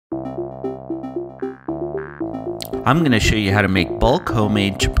I'm going to show you how to make bulk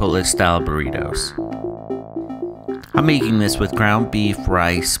homemade Chipotle style burritos. I'm making this with ground beef,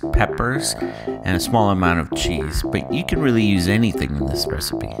 rice, peppers, and a small amount of cheese, but you can really use anything in this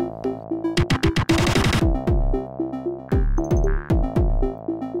recipe.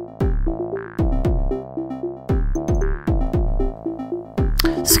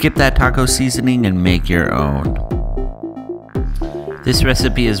 Skip that taco seasoning and make your own. This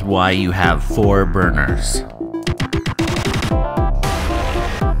recipe is why you have 4 burners.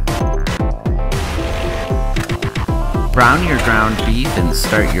 Brown your ground beef and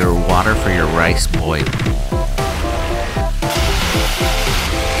start your water for your rice boiling.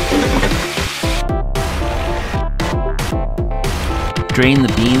 Drain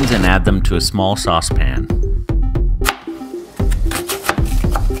the beans and add them to a small saucepan.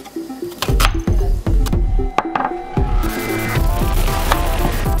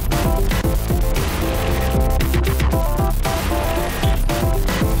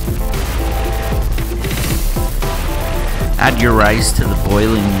 Add your rice to the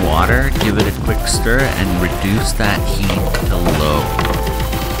boiling water, give it a quick stir, and reduce that heat to low.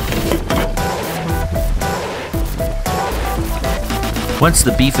 Once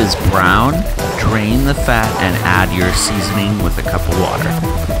the beef is brown, drain the fat and add your seasoning with a cup of water.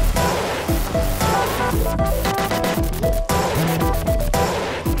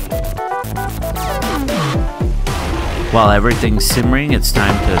 While everything's simmering, it's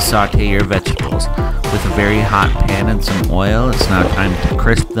time to saute your vegetables. With a very hot pan and some oil, it's now time to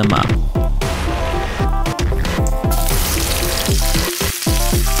crisp them up.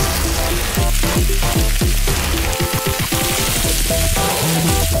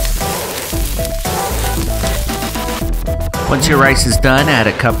 Once your rice is done, add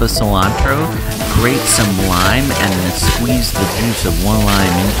a cup of cilantro, grate some lime, and then squeeze the juice of 1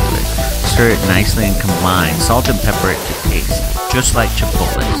 lime into it. Stir it nicely and combine. Salt and pepper it to taste, just like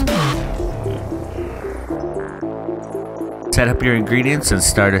Chipotle's. Set up your ingredients and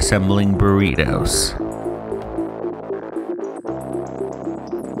start assembling burritos.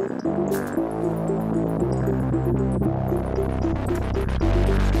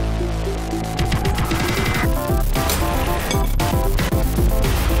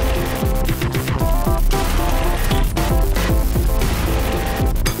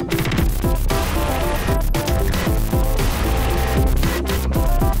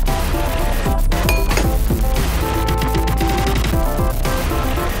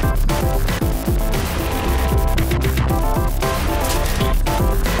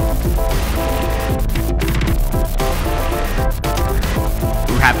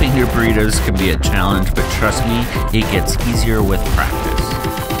 Wrapping your burritos can be a challenge, but trust me, it gets easier with practice.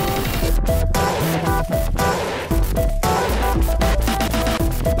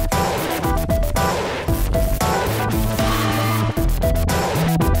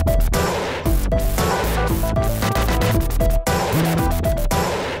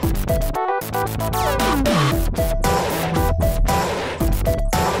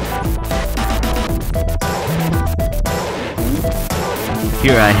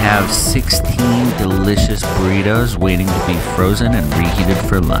 Here I have 16 delicious burritos waiting to be frozen and reheated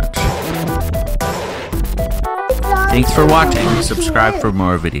for lunch. Thanks for watching. Subscribe for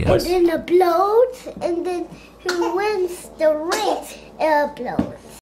more videos. And then upload, and then who wins the race, it uploads.